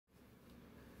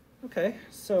Okay,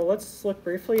 so let's look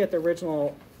briefly at the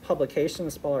original publication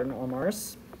of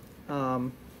Spalart-Allmarus.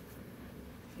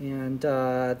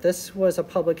 This was a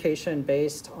publication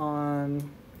based on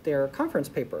their conference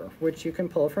paper, which you can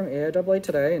pull from AIAA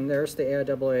today, and there's the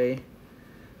AIAA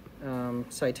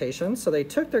citation. So they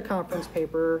took their conference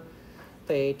paper,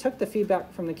 they took the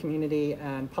feedback from the community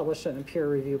and published it in a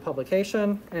peer-reviewed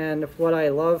publication. And what I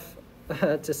love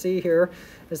to see here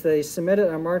is they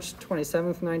submitted on March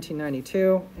 27th,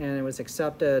 1992, and it was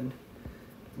accepted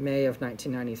May of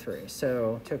 1993.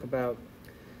 So it took about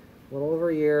a little over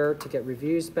a year to get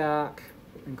reviews back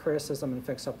and criticism and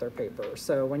fix up their paper.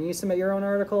 So when you submit your own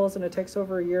articles and it takes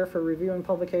over a year for review and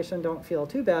publication, don't feel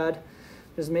too bad,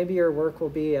 because maybe your work will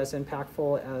be as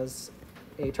impactful as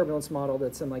a turbulence model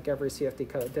that's in like every CFD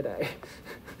code today.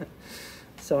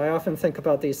 So I often think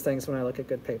about these things when I look at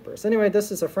good papers. Anyway,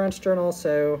 this is a French journal,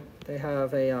 so they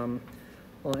have a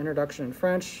little introduction in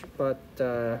French, but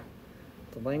the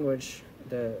language,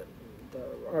 the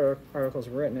articles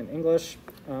are written in English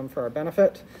for our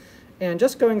benefit. And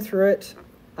just going through it,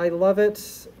 I love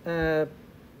it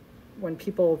when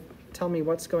people tell me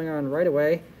what's going on right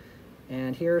away.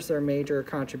 And here's their major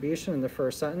contribution in the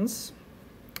first sentence.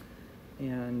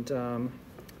 And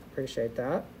appreciate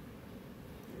that.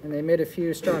 And they made a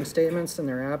few strong statements in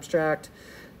their abstract.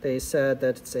 They said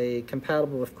that it's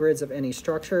compatible with grids of any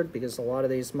structure, because a lot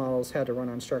of these models had to run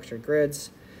on structured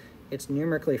grids. It's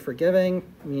numerically forgiving,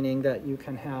 meaning that you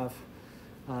can have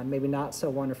maybe not so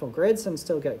wonderful grids and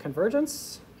still get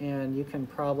convergence. And you can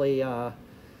probably, you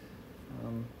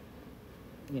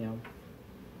know,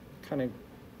 kind of,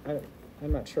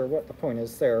 I'm not sure what the point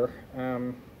is there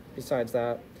besides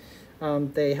that.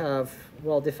 They have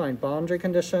well-defined boundary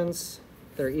conditions.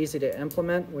 They're easy to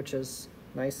implement, which is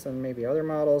nice than maybe other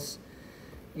models.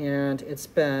 And it's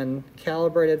been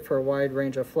calibrated for a wide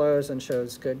range of flows and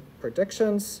shows good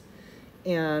predictions.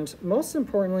 And most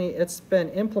importantly, it's been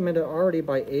implemented already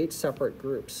by 8 separate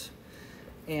groups.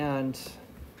 And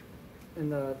in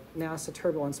the NASA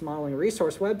Turbulence Modeling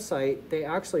Resource website, they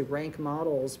actually rank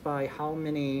models by how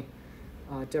many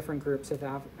different groups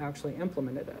have actually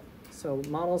implemented it. So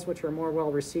models which are more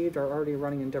well received are already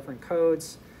running in different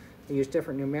codes. They use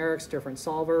different numerics, different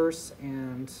solvers,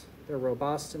 and they're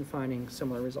robust in finding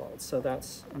similar results. So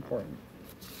that's important.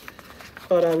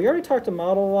 But we already talked to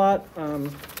model a lot.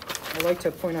 I'd like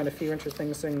to point out a few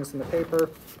interesting things in the paper.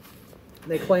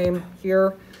 They claim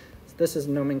here, this is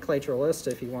a nomenclature list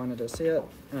if you wanted to see it,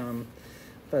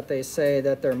 but they say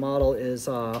that their model is,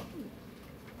 you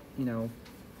know,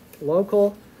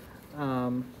 local,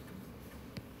 so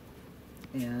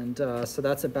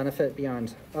that's a benefit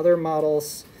beyond other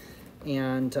models.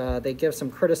 And they give some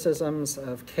criticisms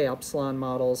of K-epsilon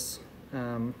models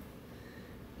and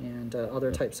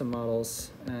other types of models,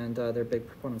 and they're big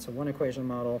proponents of one equation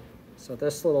model. So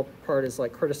this little part is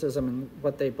like criticism and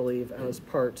what they believe as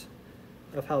part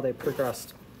of how they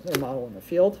progressed their model in the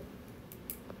field.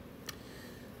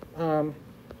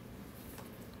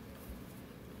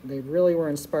 They really were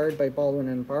inspired by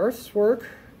Baldwin-Lomax's work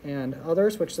and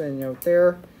others, which they note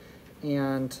there.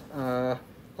 And a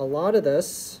lot of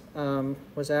this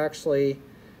was actually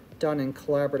done in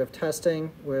collaborative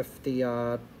testing with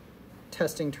the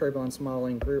testing turbulence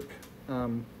modeling group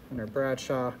under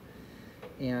Bradshaw.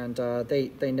 And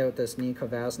they note this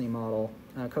Kovasny model.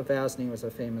 Kovasny was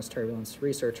a famous turbulence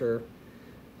researcher,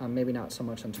 maybe not so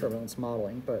much in turbulence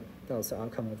modeling, but that was the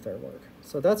outcome of their work.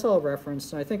 So that's all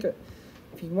referenced. And I think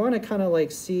if you want to kind of like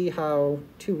see how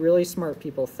 2 really smart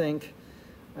people think,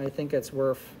 I think it's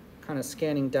worth kind of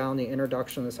scanning down the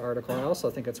introduction of this article. I also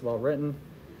think it's well written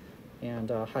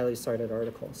and a highly cited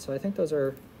article. So I think those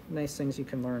are nice things you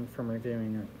can learn from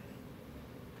reviewing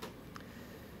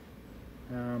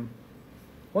it.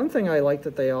 One thing I like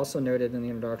that they also noted in the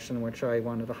introduction, which I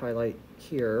wanted to highlight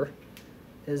here,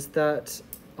 is that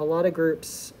a lot of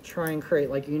groups try and create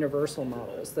like universal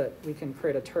models, that we can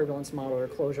create a turbulence model or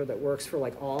closure that works for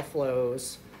like all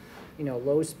flows, you know,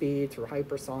 low speed through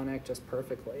hypersonic just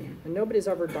perfectly. And nobody's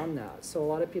ever done that. So a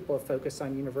lot of people have focused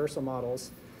on universal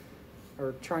models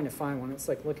or trying to find one. It's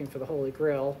like looking for the holy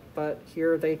grail. But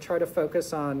here they try to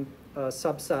focus on a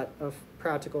subset of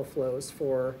practical flows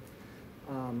for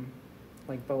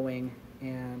like Boeing,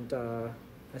 and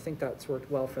I think that's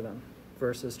worked well for them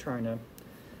versus trying to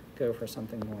go for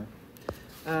something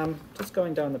more. Just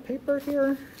going down the paper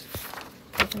here,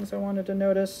 the things I wanted to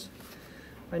notice.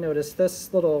 I noticed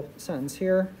this little sentence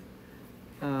here.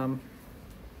 All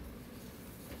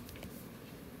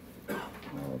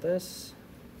this.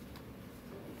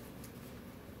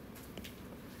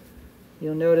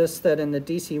 You'll notice that in the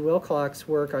DC Wilcox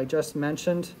work I just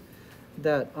mentioned,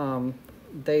 that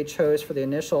they chose for the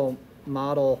initial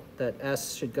model that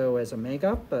S should go as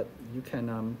omega, but you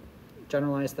can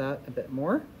generalize that a bit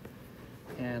more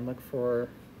and look for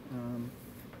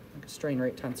like a strain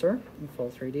rate tensor in full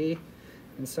 3D.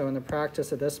 And so in the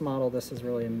practice of this model, this is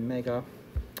really omega.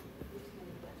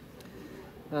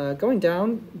 Going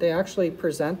down, they actually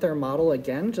present their model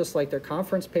again, just like their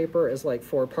conference paper is like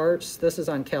 4 parts. This is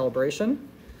on calibration.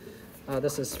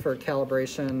 This is for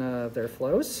calibration of their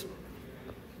flows.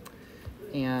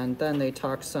 And then they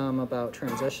talk some about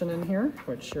transition in here,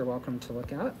 which you're welcome to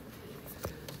look at.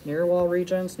 Near wall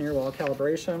regions, near wall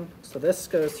calibration. So this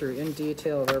goes through in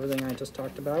detail of everything I just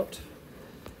talked about.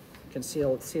 You can see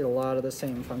a lot of the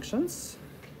same functions.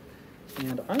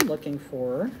 And I'm looking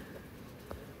for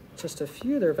just a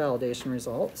few of their validation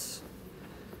results.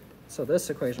 So this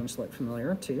equation should look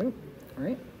familiar too,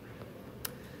 right?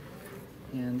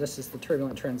 And this is the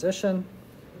turbulent transition,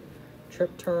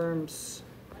 trip terms,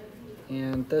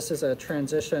 and this is a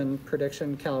transition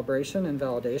prediction calibration and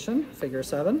validation, figure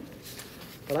 7.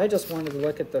 But I just wanted to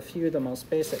look at the few of the most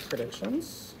basic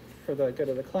predictions for the good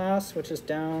of the class, which is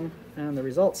down in the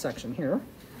results section here.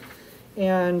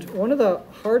 And one of the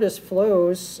hardest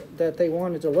flows that they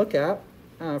wanted to look at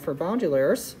for boundary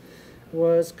layers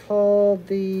was called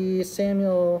the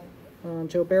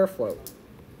Samuel-Joubert flow.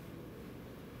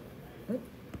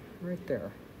 Right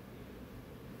there.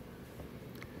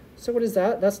 So what is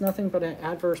that? That's nothing but an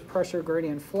adverse pressure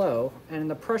gradient flow, and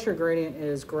the pressure gradient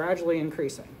is gradually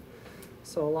increasing.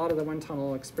 So a lot of the wind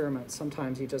tunnel experiments,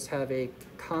 sometimes you just have a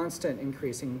constant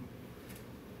increasing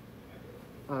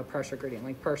pressure gradient,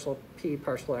 like partial P,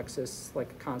 partial X is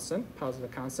like a constant,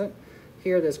 positive constant.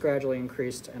 Here, this gradually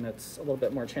increased, and it's a little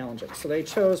bit more challenging. So they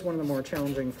chose one of the more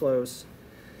challenging flows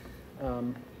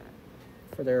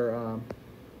for their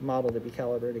model to be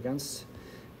calibrated against.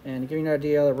 And to give you an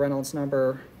idea, the Reynolds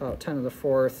number, about 10 to the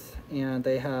 4th, and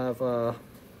they have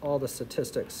all the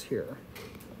statistics here.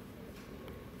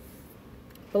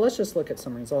 But let's just look at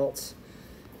some results.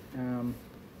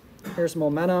 Here's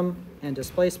momentum and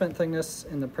displacement thickness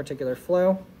in the particular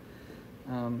flow.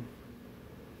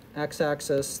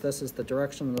 X-axis, this is the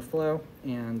direction of the flow,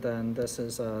 and then this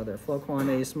is their flow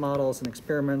quantities, models, and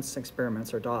experiments.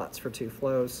 Experiments are dots for 2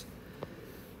 flows.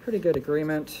 Pretty good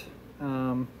agreement.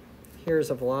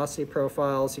 Here's a velocity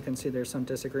profiles. You can see there's some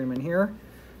disagreement here,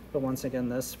 but once again,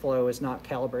 this flow is not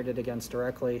calibrated against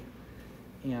directly,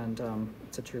 and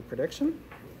it's a true prediction.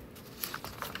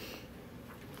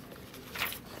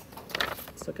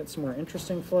 Let's look at some more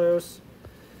interesting flows.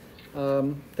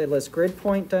 They list grid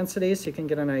point densities. You can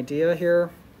get an idea here.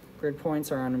 Grid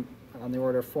points are on the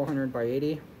order of 400 by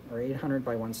 80 or 800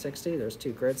 by 160. There's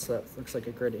 2 grids, so that looks like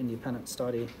a grid independent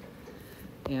study.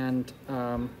 And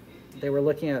they were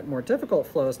looking at more difficult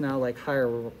flows now, like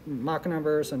higher Mach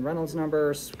numbers and Reynolds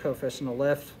numbers, coefficient of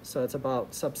lift. So it's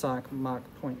about subsonic Mach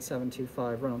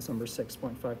 0.725, Reynolds number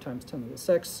 6.5 times 10 to the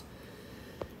 6.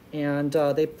 And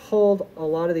they pulled a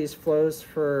lot of these flows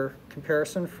for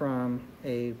comparison from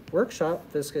a workshop,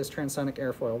 viscous transonic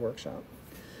airfoil workshop.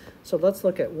 So let's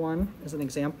look at one as an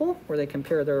example where they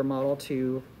compare their model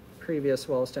to previous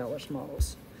well-established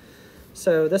models.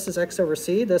 So this is X over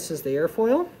C, this is the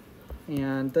airfoil,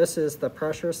 and this is the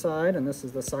pressure side, and this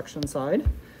is the suction side.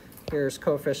 Here's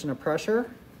coefficient of pressure.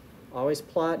 Always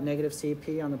plot negative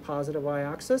CP on the positive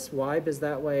y-axis. Why? Because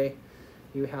that way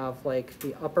you have like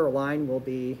the upper line will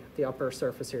be the upper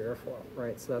surface of your airfoil,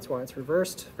 right? So that's why it's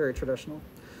reversed, very traditional.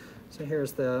 So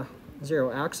here's the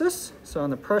 0 axis. So on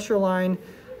the pressure line,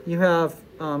 you have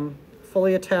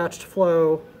fully attached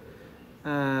flow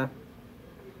and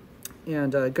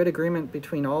good agreement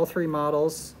between all 3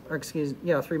 models, or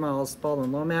 3 models,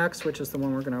 Baldwin-Lomax, which is the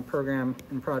one we're going to program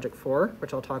in Project 4,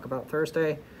 which I'll talk about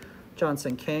Thursday,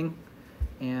 Johnson-King,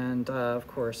 and of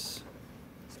course,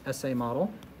 SA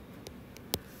model.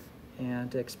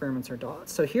 And the experiments are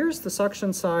dots. So here's the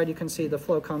suction side. You can see the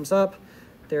flow comes up.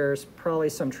 There's probably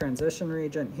some transition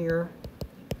region here.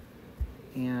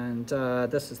 And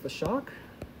this is the shock.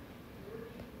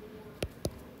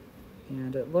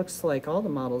 And it looks like all the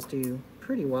models do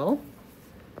pretty well.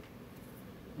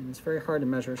 And it's very hard to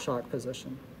measure shock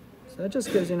position. So that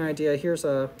just gives you an idea. Here's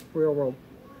a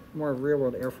more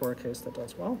real-world airfoil case that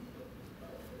does well.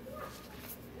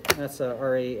 That's a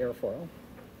RA airfoil.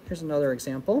 Here's another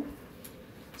example.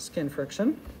 Skin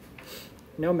friction.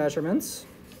 No measurements.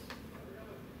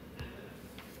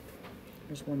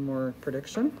 Here's one more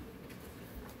prediction.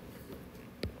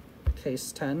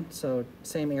 Case 10, so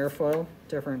same airfoil,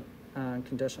 different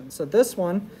conditions. So this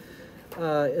one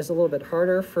is a little bit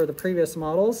harder for the previous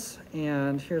models,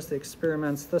 and here's the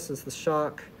experiments. This is the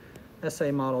shock.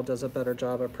 SA model does a better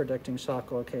job of predicting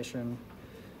shock location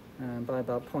by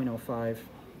about 0.05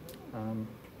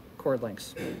 chord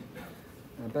lengths.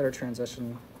 Better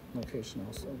transition location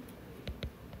also.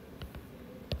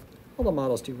 All the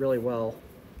models do really well,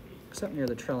 except near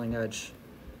the trailing edge.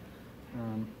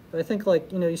 But I think,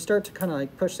 like, you start to kind of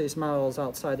like push these models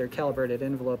outside their calibrated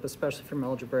envelope, especially from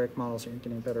algebraic models, you're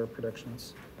getting better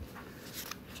predictions.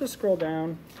 Just scroll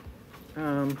down.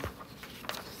 With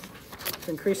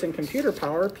increasing computer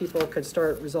power, people could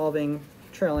start resolving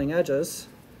trailing edges.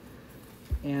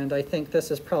 And I think this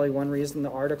is probably one reason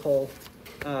the article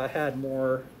had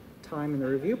more time in the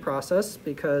review process,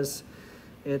 because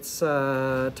it's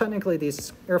technically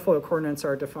these airfoil coordinates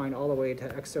are defined all the way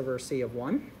to x over c of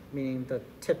 1, meaning the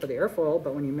tip of the airfoil,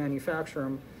 but when you manufacture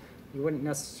them, you wouldn't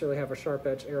necessarily have a sharp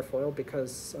edge airfoil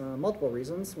because multiple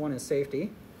reasons. One is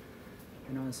safety.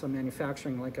 So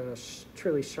manufacturing like a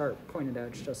truly sharp pointed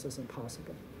edge just isn't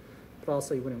possible. But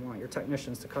also you wouldn't want your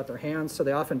technicians to cut their hands, so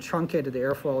they often truncated the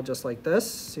airfoil just like this.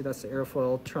 See, that's the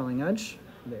airfoil trailing edge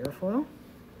of the airfoil.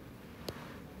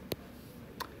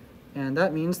 And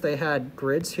that means they had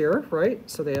grids here, right?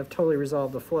 So they have totally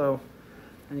resolved the flow.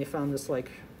 And they found this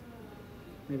like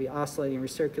maybe oscillating,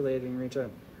 recirculating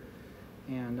region.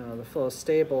 And the flow is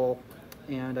stable.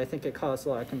 And I think it caused a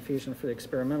lot of confusion for the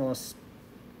experimentalists.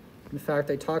 In fact,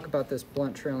 they talk about this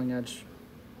blunt trailing edge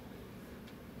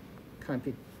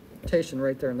computation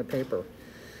right there in the paper.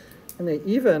 And they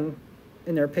even,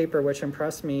 in their paper, which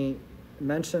impressed me,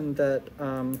 mentioned that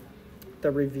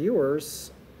the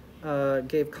reviewers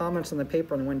gave comments on the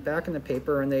paper and went back in the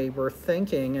paper, and they were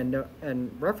thanking and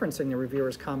referencing the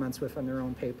reviewers' comments within their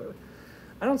own paper.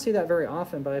 I don't see that very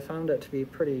often, but I found it to be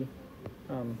pretty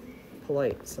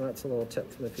polite, so that's a little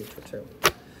tip for the future too.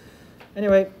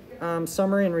 Anyway,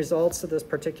 summary and results of this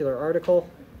particular article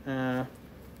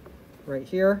right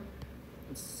here.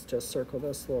 Let's just circle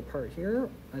this little part here.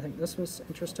 I think this was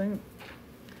interesting.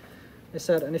 They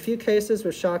said, in a few cases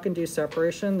with shock-induced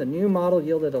separation, the new model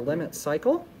yielded a limit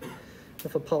cycle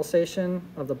with a pulsation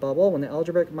of the bubble when the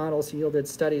algebraic models yielded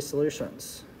steady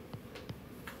solutions.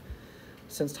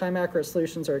 Since time-accurate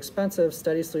solutions are expensive,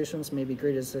 steady solutions may be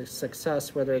greeted as a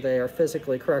success whether they are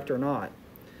physically correct or not.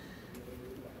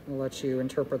 I'll let you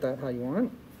interpret that how you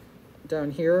want.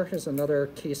 Down here is another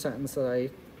key sentence that I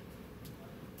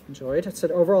enjoyed. It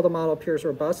said, overall the model appears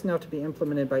robust enough to be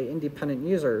implemented by independent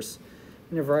users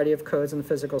in a variety of codes and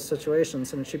physical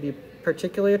situations, and it should be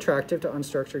particularly attractive to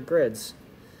unstructured grids.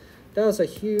 That was a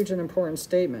huge and important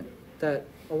statement, that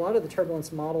a lot of the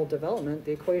turbulence model development,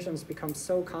 the equations become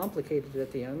so complicated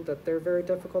at the end that they're very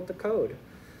difficult to code.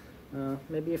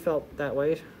 Maybe you felt that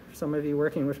way, some of you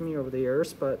working with me over the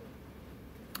years, but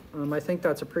I think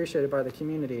that's appreciated by the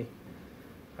community.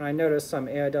 And I noticed some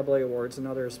AIAA awards and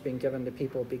others being given to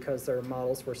people because their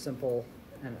models were simple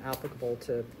and applicable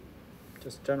to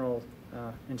just general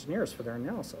engineers for their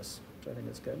analysis, which I think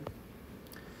is good.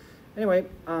 Anyway,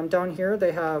 down here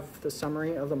they have the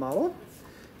summary of the model.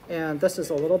 And this is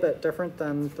a little bit different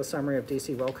than the summary of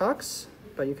D.C. Wilcox,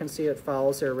 but you can see it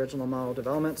follows their original model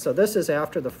development. So this is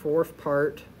after the fourth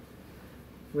part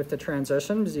with the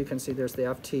transition. As you can see, there's the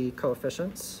FT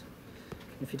coefficients.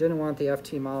 If you didn't want the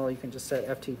FT model, you can just set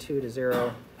FT2 to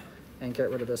 0 and get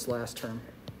rid of this last term.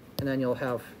 And then you'll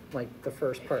have like the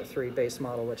first part 3 base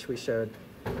model, which we showed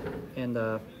in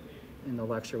the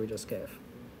lecture we just gave.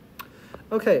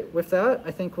 Okay, with that,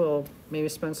 I think we'll maybe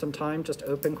spend some time just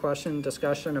open question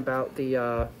discussion about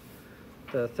the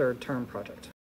third term project.